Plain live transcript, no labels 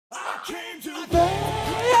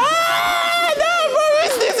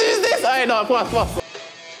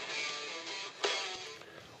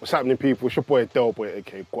What's happening, people? It's your boy Del Boy,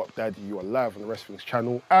 aka Guap Daddy. You are live on the WRESTHINGS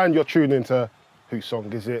channel, and you're tuned into Whose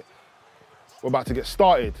Song Is It? We're about to get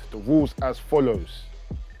started. The rules as follows.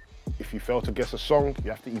 If you fail to guess a song,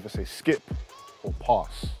 you have to either say skip or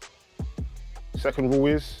pass. Second rule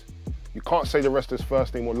is, you can't say the wrestler's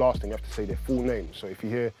first name or last name, you have to say their full name. So if you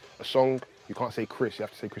hear a song, you can't say Chris, you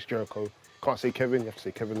have to say Chris Jericho. You can't say Kevin, you have to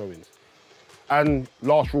say Kevin Owens. And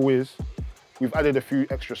last rule is, we've added a few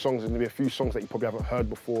extra songs, and there'll be a few songs that you probably haven't heard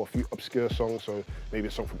before, a few obscure songs, so maybe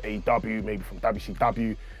a song from AEW, maybe from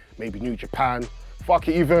WCW, maybe New Japan, fuck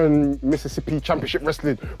it, even Mississippi Championship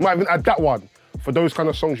Wrestling, might even add that one. For those kind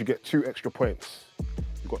of songs, you get 2 extra points.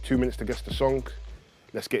 You've got 2 minutes to guess the song.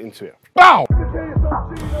 Let's get into it. Bow!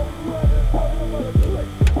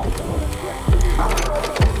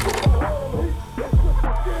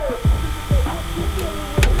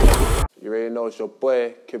 You already know it's your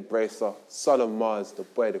boy, Kid Bracer, son of Mars, the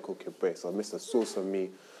boy they call Kid Bracer, Mr. Sauce and Me.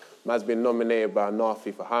 Man's been nominated by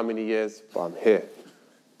Nafi for how many years? But I'm here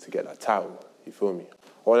to get that title, you feel me?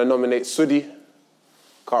 I want to nominate Sudi,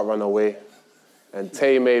 Can't Run Away, and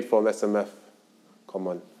Tay Made from SMF. Come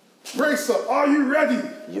on. Bracer, are you ready?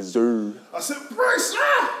 Yes, sir. I said, Bracer!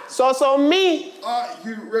 Sauce on Me! Are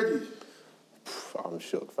you ready? I'm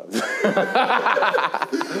shook, fam.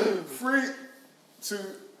 3, 2,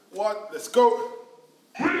 1, let's go.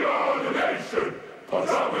 We are the nation. Pass.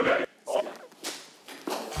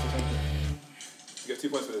 You get 2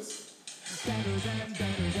 points for this.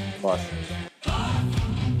 Pass.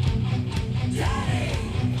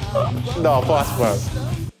 No, pass, bro.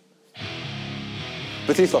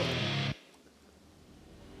 Batista.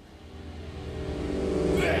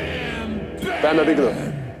 Bam Bigelow.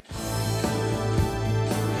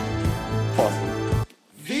 Pass.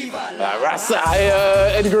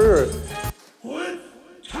 Eddie Guerrero.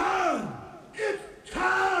 It's time. It's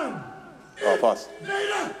time. Oh, pass. I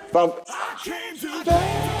came to the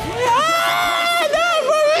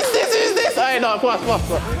This? Hey, no, pass.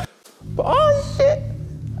 But oh shit.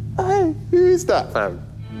 Hey, who's that, fam?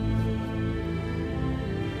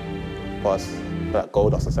 Pass. That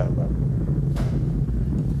gold dust or something, bro.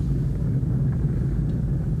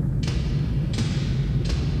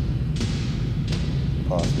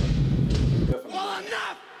 Pass, man. Well,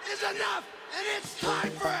 enough is enough, and it's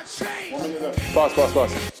time for a change. Pass.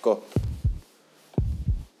 Let's go.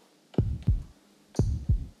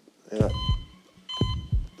 Yeah.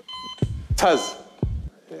 Taz.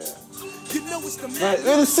 Yeah. You know it's the Right,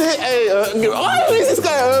 let's see. Hey, who is this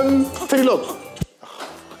guy? Teddy Long. I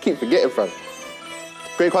keep forgetting, fam.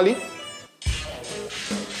 Great Khali.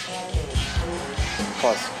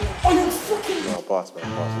 Pass. Oh, you fucking... No, pass, man.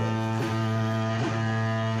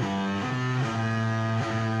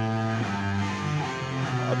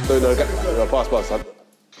 I don't know. No, pass.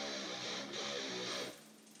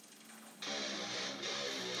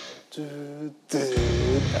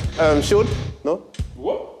 Shield? No?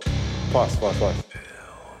 What? Pass. Pass.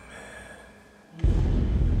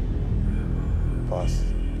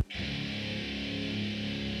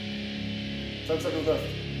 10 seconds left.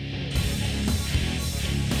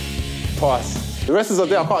 Pass. The rest is up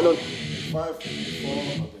there, I can't know. 5,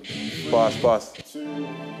 4, Pass. 2,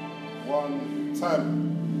 1, time.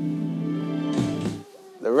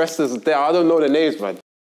 The rest is there, I don't know the names, man.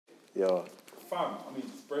 Yo. Fam,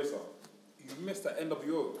 it's Bracer. You missed that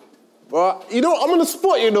NWO. Well, you know, I'm on the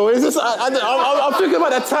spot, you know. It's just, I'm thinking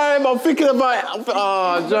about the time, I'm thinking about,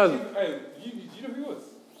 John. Hey, do you know who he was?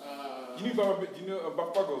 Do you know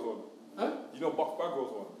Buff Bagwell's one? Huh? You know Buff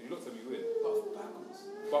Bagwell's one? He looked at me weird.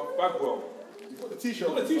 Buff Bagwell. You got the t-shirt.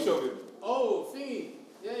 You got the t-shirt of him. Oh, thingy.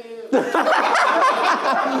 Yeah.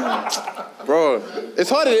 Bro, it's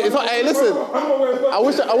hard. Hey, listen. I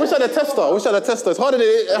wish I had a tester. It's harder than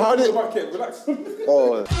Relax.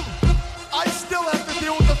 Oh. I still have to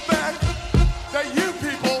deal with the fact that you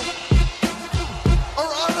people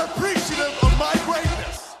are unappreciative of my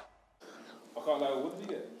greatness. I can't lie, what did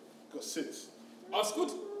he get? Got 6. That's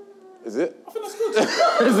good. Is it? I think that's good.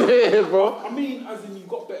 Is it, bro? I mean, as in you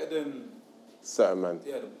got better than... Certain, man.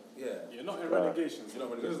 Yeah. You're not in relegations. You're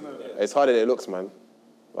not in relegations. It's harder than it looks, man.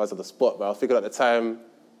 I was at the spot, but I was thinking at the time,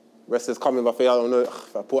 wrestlers coming, but I think, I don't know.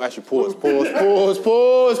 Actually, pause.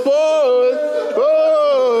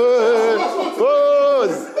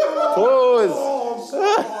 Oh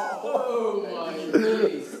my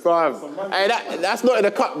days. Fam. Hey, that's not in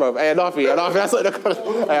the cut, bro. Hey, Nafi, that's not in the cut.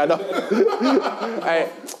 Hey,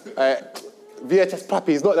 VHS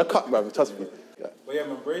Pappy is not in the cut, bro. Trust me. But yeah,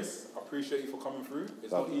 man, Brace, I appreciate you for coming through.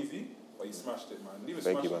 It's not easy. But you smashed it, man. Leave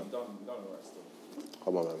Thank you, smash man. it, you done alright still.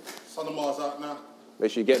 Come on, man. Son of Mars out now.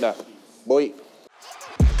 Make sure you get that. Boy.